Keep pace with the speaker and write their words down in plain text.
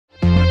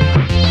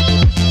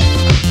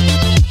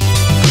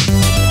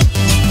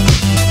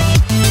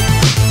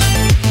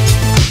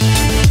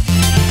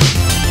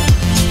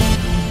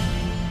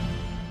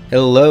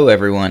Hello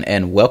everyone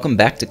and welcome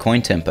back to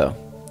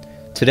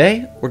CoinTempo.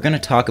 Today we're going to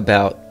talk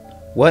about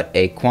what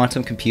a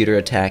quantum computer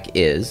attack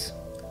is,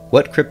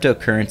 what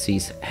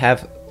cryptocurrencies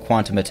have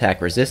quantum attack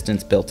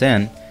resistance built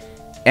in,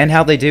 and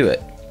how they do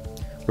it.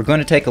 We're going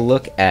to take a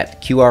look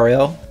at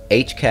QRL,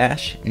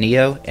 Hcash,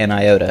 NEO, and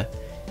IOTA,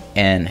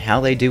 and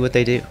how they do what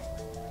they do.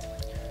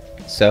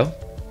 So,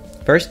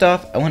 first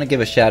off, I want to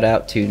give a shout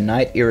out to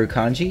Knight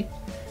Irukanji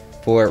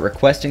for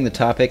requesting the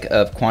topic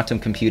of quantum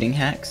computing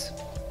hacks.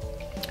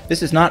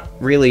 This is not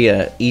really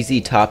an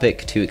easy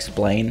topic to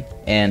explain,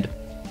 and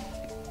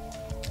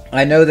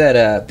I know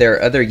that there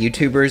are other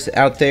YouTubers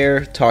out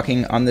there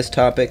talking on this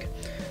topic,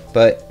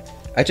 but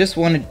I just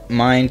wanted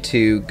mine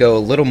to go a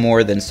little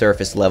more than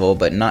surface level,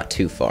 but not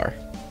too far.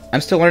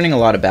 I'm still learning a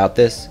lot about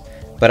this,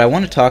 but I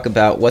want to talk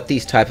about what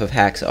these type of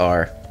hacks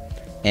are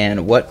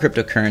and what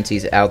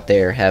cryptocurrencies out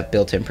there have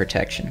built-in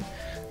protection.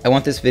 I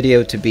want this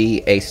video to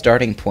be a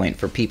starting point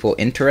for people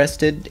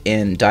interested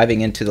in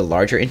diving into the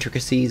larger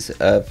intricacies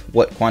of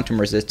what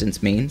quantum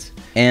resistance means,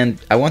 and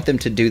I want them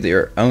to do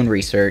their own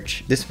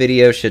research. This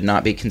video should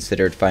not be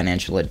considered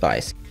financial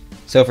advice.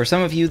 So for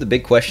some of you, the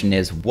big question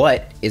is,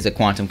 what is a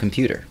quantum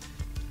computer?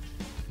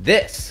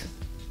 This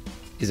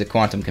is a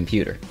quantum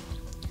computer.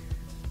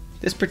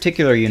 This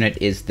particular unit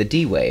is the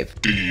D-Wave,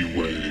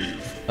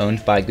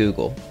 owned by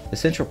Google. The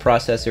central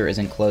processor is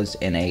enclosed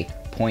in a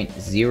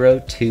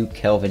 0.02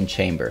 Kelvin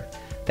chamber.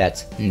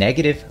 That's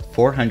negative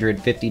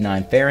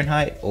 459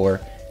 Fahrenheit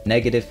or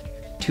negative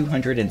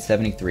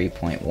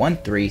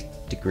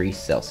 273.13 degrees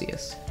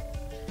Celsius.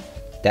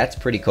 That's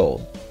pretty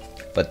cold,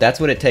 but that's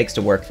what it takes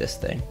to work this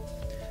thing.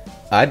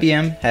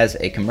 IBM has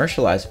a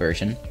commercialized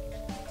version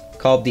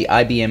called the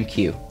IBM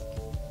Q.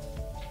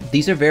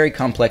 These are very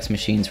complex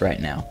machines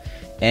right now,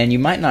 and you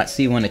might not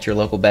see one at your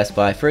local Best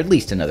Buy for at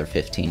least another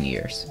 15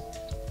 years.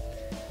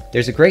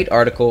 There's a great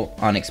article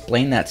on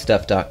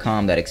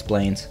explainthatstuff.com that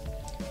explains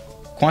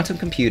quantum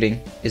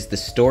computing is the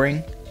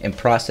storing and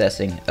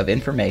processing of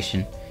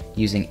information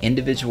using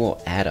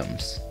individual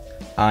atoms,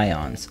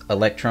 ions,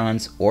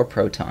 electrons, or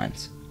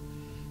protons.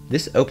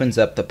 This opens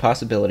up the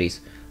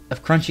possibilities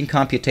of crunching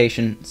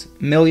computations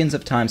millions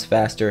of times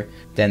faster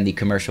than the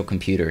commercial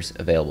computers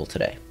available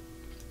today.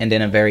 And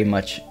in a very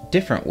much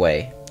different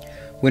way,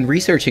 when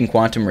researching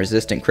quantum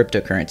resistant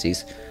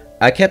cryptocurrencies,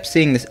 I kept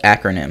seeing this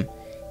acronym,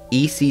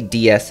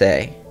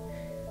 ECDSA.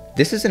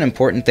 This is an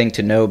important thing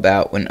to know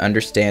about when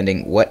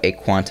understanding what a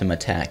quantum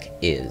attack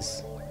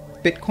is.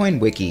 Bitcoin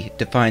Wiki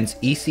defines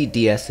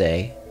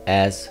ECDSA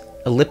as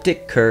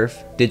Elliptic Curve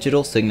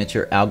Digital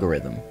Signature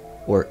Algorithm,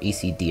 or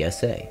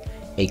ECDSA,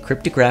 a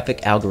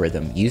cryptographic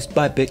algorithm used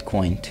by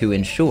Bitcoin to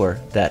ensure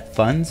that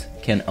funds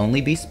can only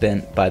be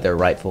spent by their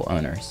rightful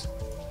owners.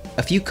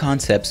 A few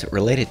concepts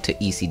related to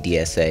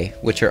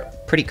ECDSA, which are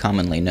pretty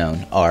commonly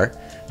known, are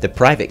the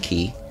private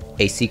key,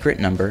 a secret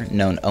number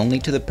known only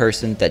to the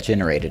person that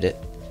generated it.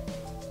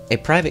 A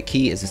private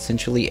key is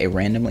essentially a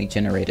randomly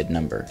generated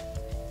number.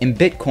 In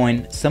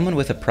Bitcoin, someone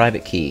with a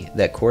private key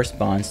that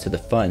corresponds to the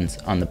funds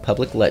on the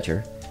public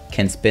ledger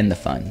can spend the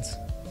funds.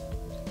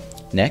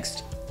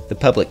 Next, the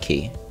public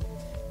key,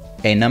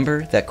 a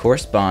number that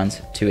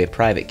corresponds to a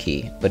private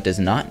key but does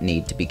not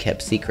need to be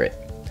kept secret.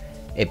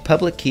 A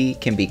public key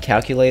can be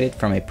calculated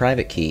from a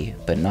private key,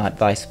 but not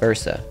vice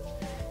versa.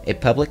 A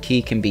public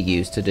key can be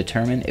used to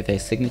determine if a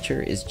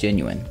signature is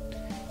genuine,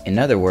 in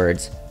other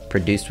words,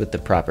 produced with the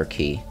proper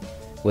key,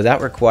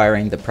 without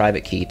requiring the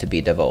private key to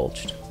be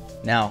divulged.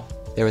 Now,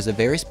 there is a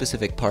very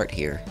specific part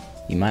here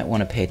you might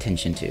want to pay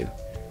attention to.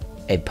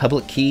 A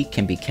public key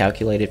can be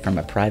calculated from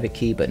a private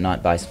key, but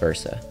not vice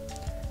versa.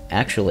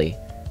 Actually,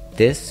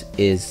 this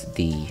is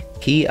the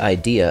key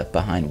idea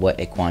behind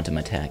what a quantum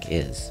attack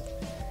is.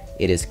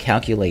 It is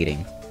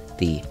calculating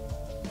the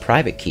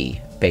private key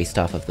based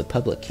off of the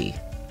public key.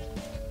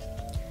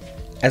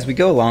 As we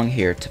go along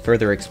here, to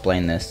further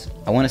explain this,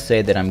 I want to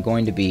say that I'm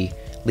going to be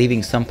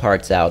leaving some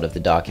parts out of the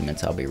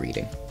documents I'll be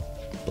reading.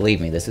 Believe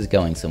me, this is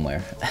going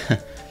somewhere.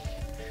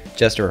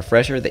 Just a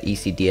refresher, the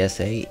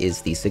ECDSA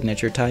is the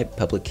signature type,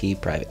 public key,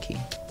 private key.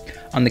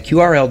 On the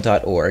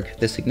QRL.org,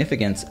 the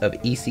significance of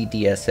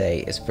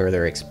ECDSA is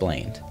further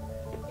explained.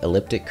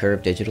 Elliptic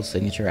Curve Digital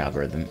Signature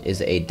Algorithm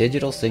is a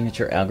digital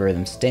signature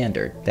algorithm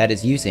standard that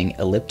is using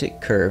elliptic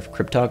curve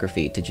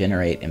cryptography to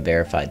generate and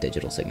verify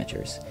digital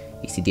signatures.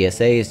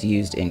 ECDSA is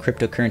used in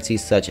cryptocurrencies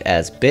such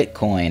as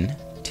Bitcoin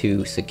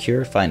to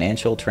secure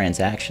financial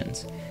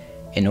transactions.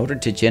 In order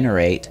to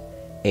generate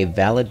a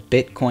valid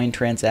Bitcoin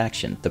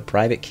transaction, the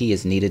private key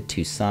is needed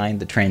to sign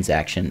the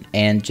transaction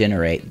and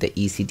generate the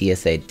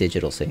ECDSA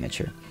digital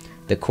signature.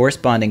 The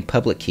corresponding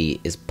public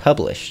key is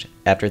published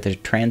after the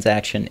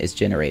transaction is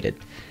generated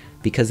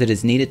because it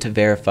is needed to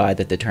verify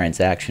that the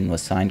transaction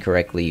was signed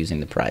correctly using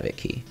the private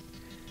key.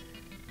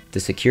 The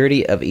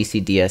security of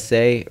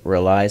ECDSA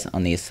relies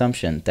on the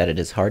assumption that it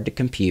is hard to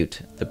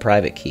compute the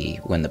private key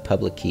when the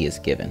public key is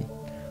given.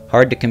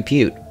 Hard to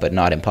compute, but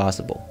not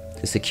impossible.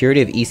 The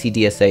security of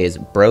ECDSA is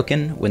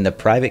broken when the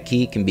private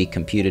key can be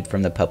computed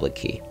from the public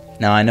key.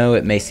 Now I know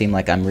it may seem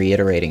like I'm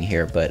reiterating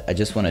here, but I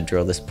just want to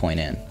drill this point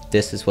in.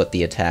 This is what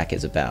the attack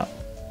is about.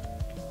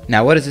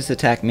 Now, what does this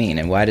attack mean,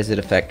 and why does it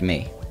affect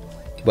me?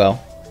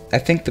 Well, I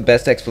think the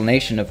best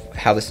explanation of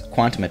how this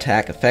quantum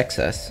attack affects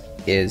us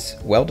is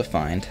well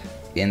defined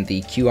in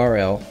the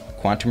QRL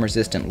Quantum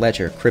Resistant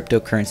Ledger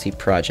Cryptocurrency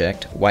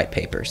Project white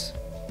papers.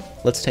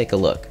 Let's take a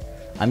look.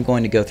 I'm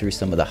going to go through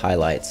some of the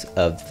highlights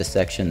of the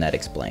section that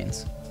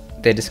explains.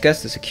 They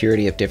discuss the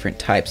security of different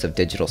types of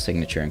digital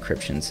signature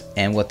encryptions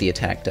and what the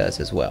attack does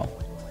as well.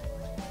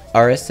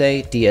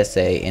 RSA,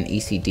 DSA, and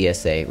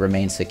ECDSA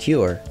remain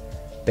secure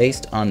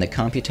based on the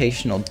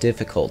computational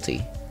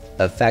difficulty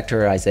of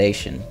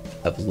factorization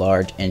of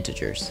large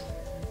integers,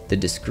 the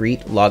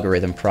discrete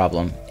logarithm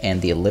problem,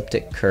 and the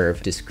elliptic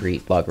curve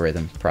discrete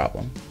logarithm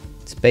problem.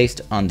 It's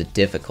based on the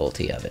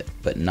difficulty of it,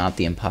 but not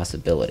the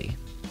impossibility.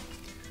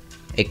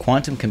 A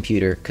quantum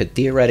computer could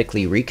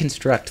theoretically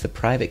reconstruct the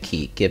private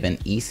key given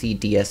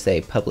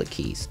ECDSA public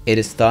keys. It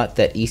is thought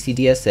that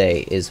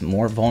ECDSA is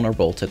more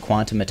vulnerable to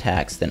quantum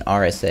attacks than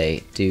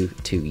RSA due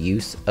to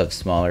use of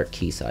smaller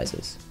key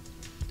sizes.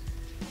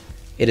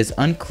 It is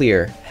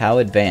unclear how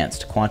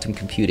advanced quantum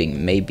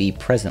computing may be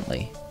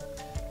presently,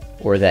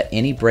 or that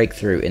any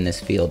breakthrough in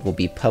this field will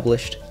be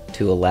published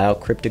to allow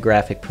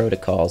cryptographic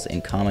protocols in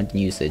common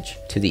usage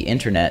to the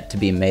internet to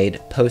be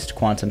made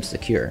post-quantum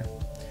secure.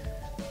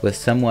 With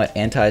somewhat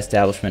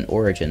anti-establishment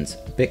origins,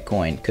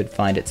 Bitcoin could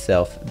find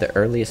itself the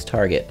earliest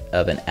target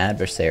of an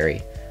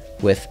adversary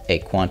with a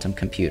quantum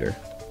computer.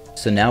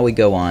 So now we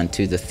go on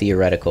to the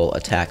theoretical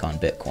attack on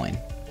Bitcoin.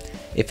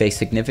 If a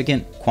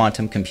significant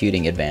quantum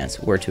computing advance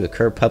were to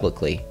occur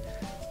publicly,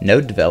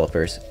 node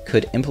developers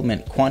could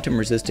implement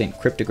quantum-resistant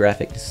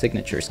cryptographic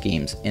signature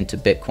schemes into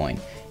Bitcoin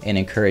and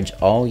encourage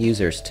all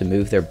users to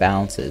move their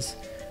balances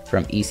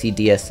from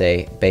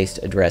ECDSA-based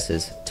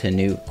addresses to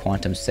new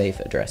quantum-safe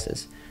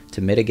addresses.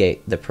 To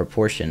mitigate the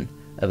proportion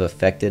of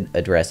affected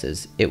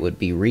addresses, it would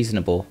be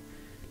reasonable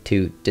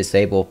to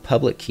disable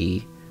public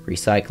key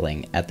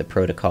recycling at the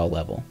protocol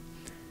level.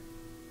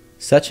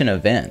 Such an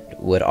event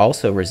would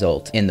also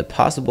result in the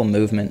possible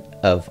movement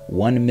of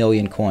 1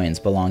 million coins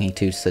belonging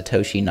to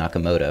Satoshi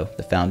Nakamoto,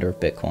 the founder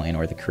of Bitcoin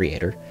or the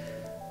creator,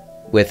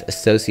 with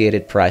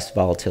associated price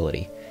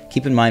volatility.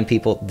 Keep in mind,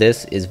 people,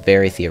 this is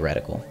very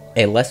theoretical.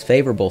 A less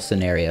favorable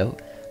scenario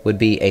would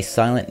be a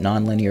silent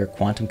nonlinear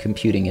quantum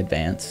computing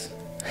advance.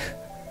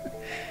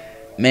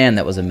 Man,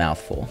 that was a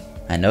mouthful.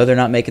 I know they're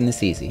not making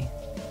this easy.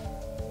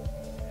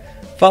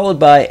 Followed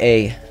by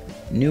a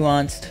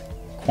nuanced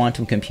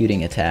quantum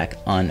computing attack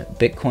on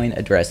Bitcoin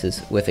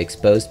addresses with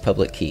exposed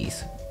public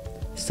keys.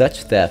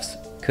 Such thefts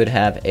could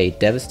have a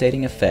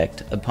devastating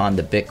effect upon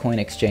the Bitcoin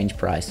exchange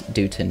price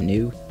due to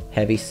new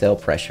heavy sell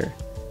pressure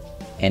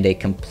and a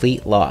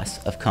complete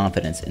loss of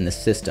confidence in the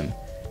system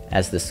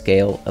as the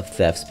scale of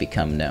thefts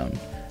become known.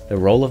 The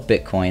role of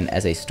Bitcoin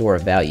as a store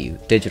of value,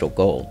 digital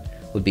gold,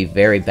 would be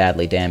very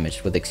badly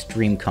damaged with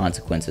extreme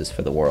consequences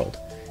for the world.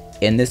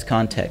 In this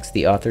context,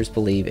 the authors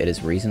believe it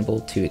is reasonable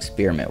to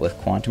experiment with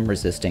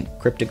quantum-resistant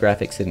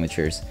cryptographic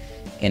signatures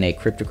in a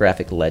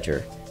cryptographic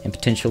ledger and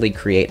potentially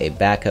create a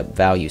backup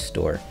value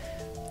store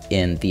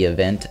in the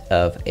event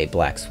of a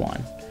black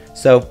swan.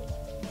 So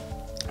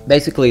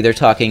basically they're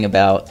talking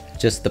about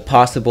just the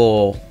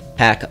possible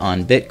hack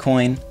on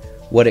Bitcoin,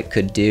 what it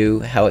could do,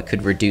 how it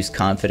could reduce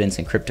confidence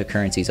in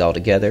cryptocurrencies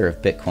altogether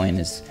if Bitcoin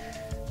is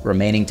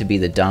remaining to be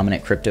the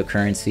dominant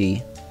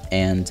cryptocurrency,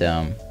 and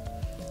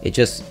it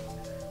just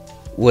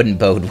wouldn't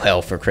bode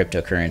well for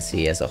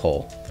cryptocurrency as a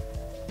whole,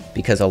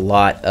 because a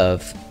lot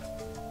of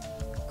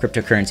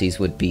cryptocurrencies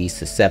would be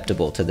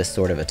susceptible to this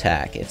sort of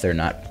attack if they're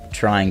not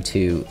trying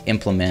to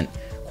implement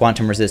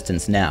quantum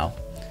resistance now.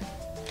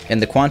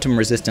 And the Quantum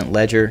Resistant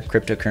Ledger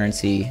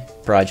cryptocurrency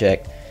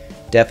project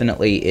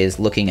definitely is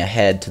looking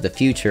ahead to the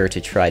future to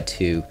try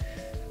to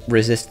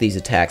resist these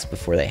attacks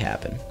before they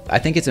happen. I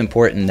think it's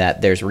important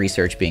that there's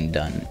research being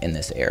done in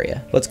this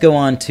area. Let's go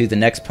on to the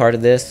next part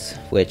of this,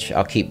 which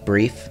I'll keep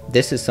brief.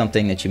 This is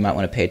something that you might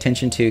want to pay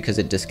attention to because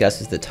it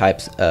discusses the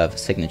types of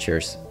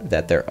signatures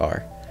that there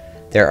are.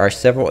 There are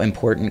several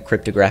important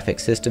cryptographic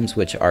systems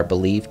which are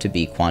believed to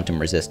be quantum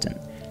resistant: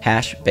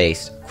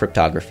 hash-based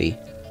cryptography,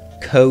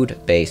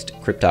 code-based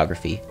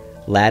cryptography,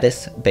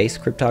 lattice-based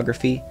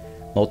cryptography,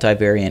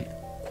 multivariant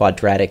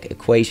quadratic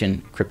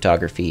equation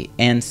cryptography,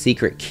 and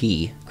secret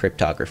key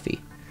cryptography.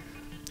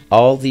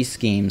 All these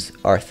schemes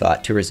are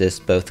thought to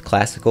resist both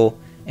classical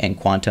and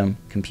quantum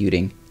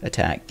computing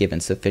attack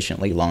given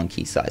sufficiently long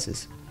key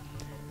sizes.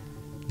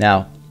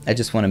 Now, I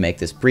just want to make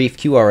this brief.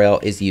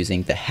 QRL is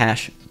using the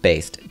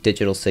hash-based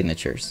digital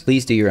signatures.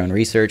 Please do your own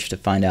research to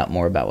find out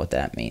more about what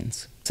that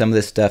means. Some of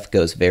this stuff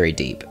goes very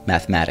deep,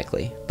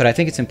 mathematically, but I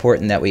think it's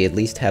important that we at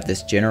least have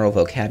this general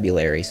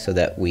vocabulary so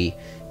that we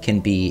can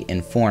be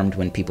informed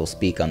when people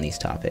speak on these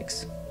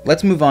topics.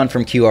 Let's move on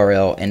from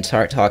QRL and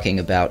start talking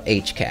about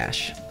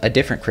Hcash, a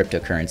different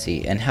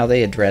cryptocurrency, and how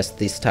they address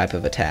this type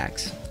of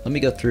attacks. Let me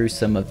go through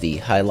some of the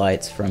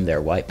highlights from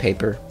their white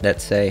paper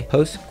that say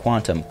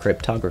post-quantum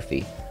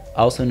cryptography,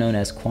 also known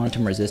as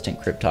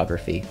quantum-resistant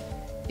cryptography,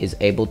 is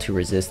able to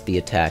resist the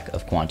attack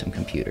of quantum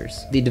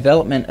computers. The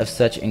development of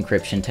such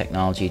encryption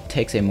technology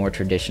takes a more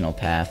traditional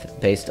path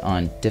based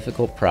on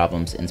difficult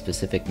problems in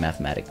specific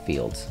mathematic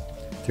fields.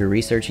 Through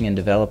researching and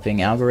developing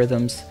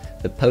algorithms,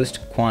 the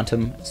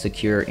post-quantum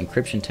secure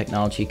encryption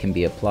technology can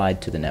be applied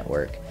to the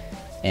network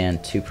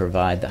and to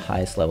provide the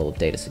highest level of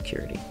data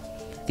security.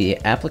 The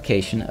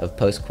application of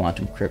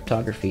post-quantum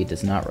cryptography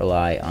does not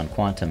rely on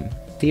quantum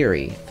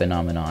theory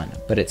phenomenon,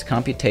 but its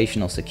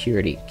computational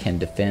security can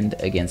defend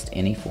against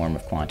any form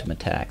of quantum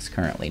attacks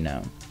currently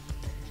known.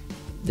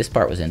 This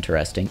part was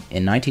interesting.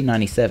 In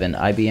 1997,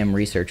 IBM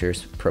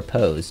researchers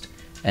proposed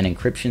an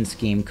encryption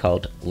scheme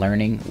called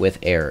Learning with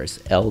Errors,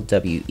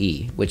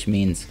 LWE, which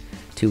means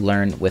to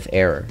learn with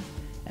error.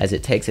 As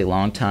it takes a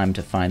long time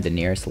to find the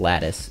nearest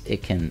lattice,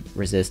 it can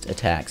resist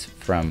attacks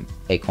from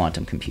a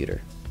quantum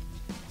computer.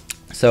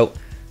 So,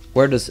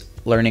 where does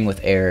learning with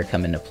error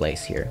come into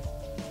place here?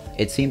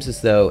 It seems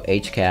as though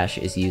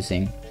Hcash is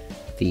using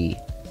the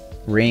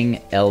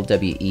Ring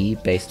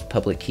LWE based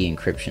public key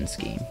encryption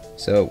scheme.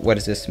 So what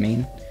does this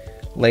mean?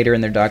 Later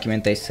in their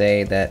document they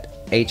say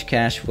that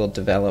Hcash will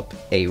develop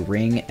a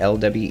Ring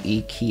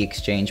LWE key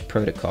exchange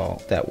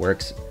protocol that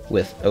works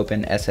with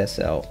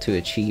OpenSSL to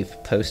achieve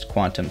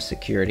post-quantum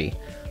security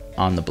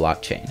on the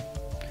blockchain.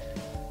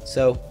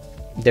 So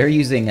they're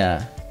using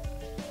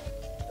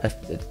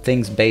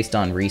things based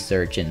on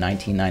research in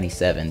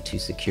 1997 to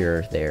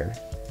secure their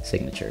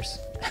signatures.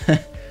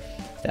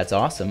 That's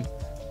awesome.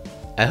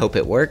 I hope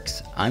it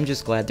works. I'm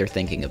just glad they're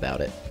thinking about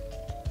it.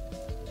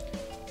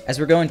 As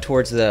we're going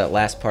towards the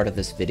last part of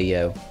this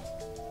video,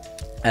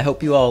 I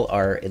hope you all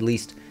are at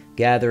least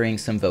gathering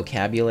some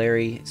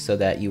vocabulary so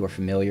that you are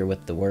familiar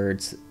with the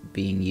words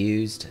being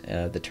used,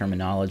 the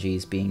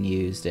terminologies being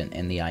used,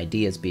 and the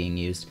ideas being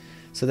used,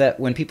 so that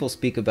when people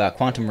speak about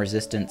quantum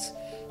resistance,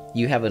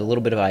 you have a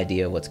little bit of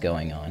idea what's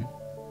going on.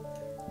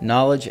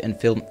 Knowledge and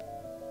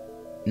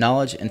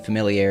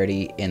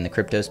familiarity in the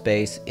crypto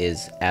space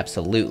is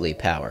absolutely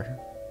power.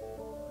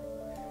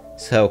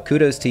 So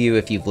kudos to you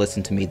if you've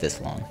listened to me this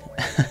long.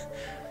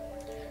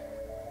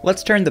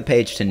 Let's turn the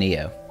page to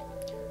NEO.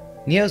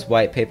 NEO's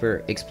white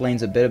paper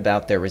explains a bit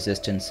about their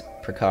resistance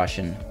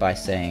precaution by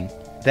saying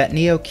that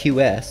NEO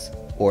QS,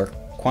 or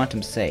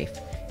quantum safe,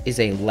 is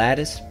a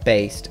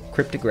lattice-based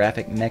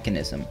cryptographic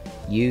mechanism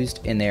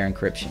used in their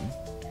encryption.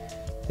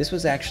 This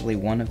was actually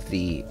one of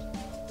the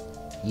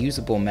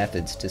usable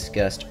methods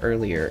discussed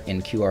earlier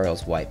in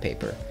QRL's white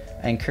paper.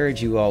 I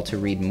encourage you all to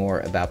read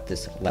more about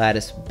this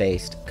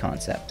lattice-based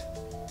concept.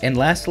 And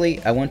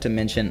lastly, I want to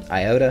mention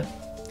IOTA.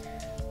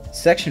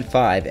 Section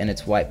 5 in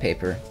its white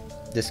paper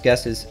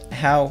discusses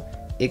how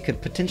it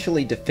could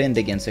potentially defend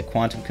against a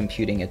quantum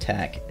computing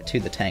attack to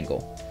the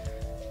Tangle.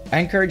 I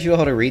encourage you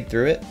all to read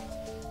through it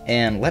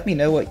and let me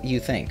know what you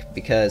think,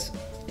 because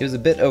it was a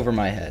bit over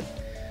my head,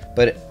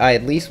 but I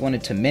at least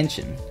wanted to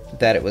mention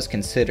that it was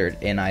considered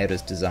in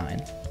IOTA's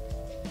design.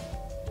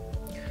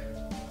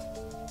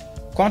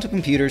 Quantum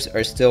computers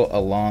are still a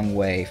long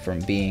way from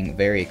being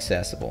very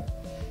accessible,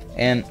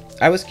 and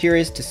I was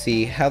curious to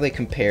see how they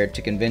compared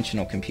to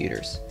conventional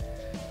computers.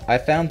 I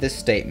found this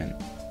statement,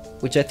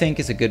 which I think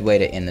is a good way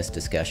to end this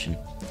discussion.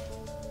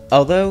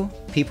 Although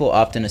people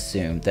often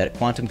assume that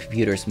quantum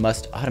computers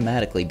must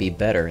automatically be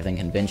better than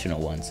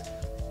conventional ones,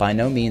 by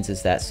no means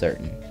is that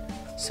certain.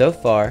 So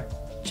far,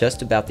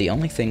 just about the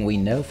only thing we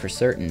know for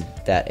certain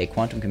that a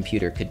quantum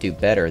computer could do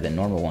better than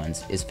normal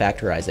ones is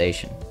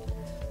factorization.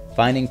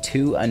 Finding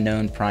two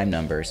unknown prime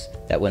numbers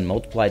that when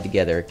multiplied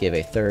together give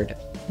a third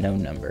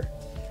known number.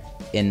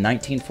 In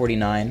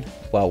 1949,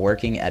 while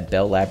working at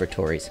Bell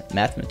Laboratories,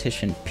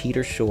 mathematician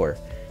Peter Shor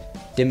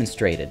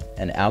demonstrated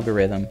an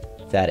algorithm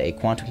that a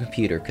quantum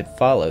computer could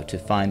follow to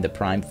find the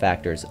prime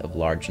factors of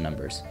large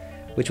numbers,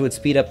 which would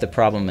speed up the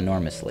problem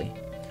enormously.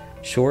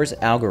 Shor's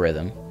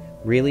algorithm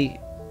really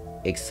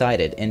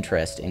excited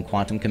interest in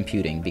quantum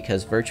computing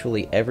because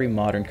virtually every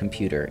modern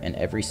computer and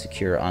every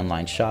secure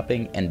online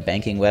shopping and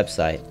banking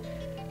website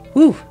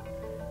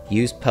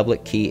use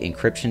public key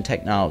encryption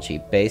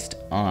technology based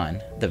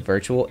on the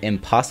virtual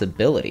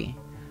impossibility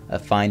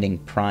of finding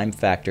prime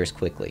factors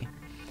quickly.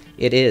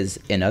 It is,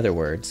 in other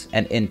words,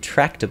 an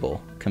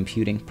intractable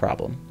computing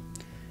problem.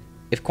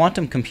 If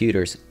quantum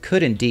computers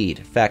could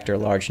indeed factor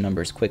large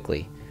numbers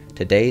quickly,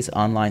 today's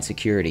online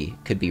security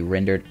could be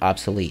rendered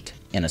obsolete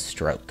in a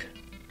stroke.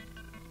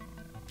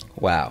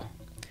 Wow,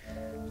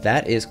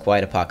 that is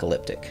quite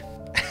apocalyptic.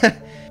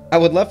 I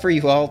would love for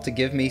you all to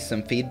give me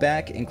some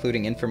feedback,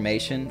 including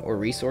information or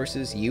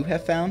resources you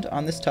have found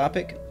on this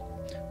topic,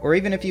 or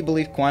even if you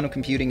believe quantum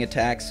computing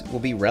attacks will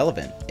be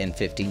relevant in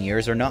 15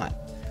 years or not.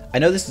 I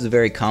know this is a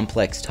very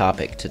complex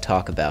topic to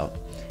talk about,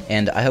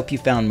 and I hope you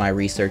found my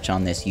research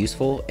on this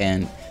useful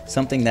and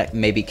something that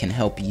maybe can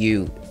help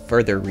you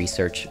further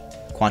research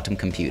quantum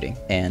computing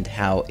and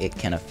how it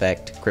can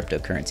affect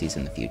cryptocurrencies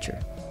in the future.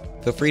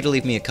 Feel free to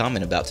leave me a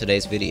comment about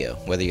today's video,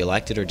 whether you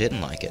liked it or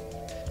didn't like it.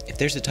 If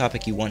there's a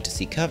topic you want to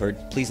see covered,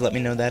 please let me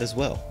know that as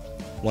well.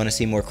 Want to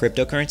see more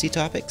cryptocurrency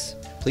topics?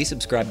 Please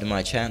subscribe to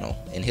my channel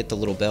and hit the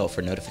little bell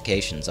for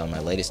notifications on my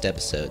latest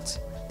episodes.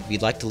 If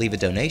you'd like to leave a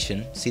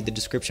donation, see the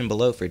description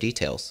below for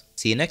details.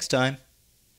 See you next time!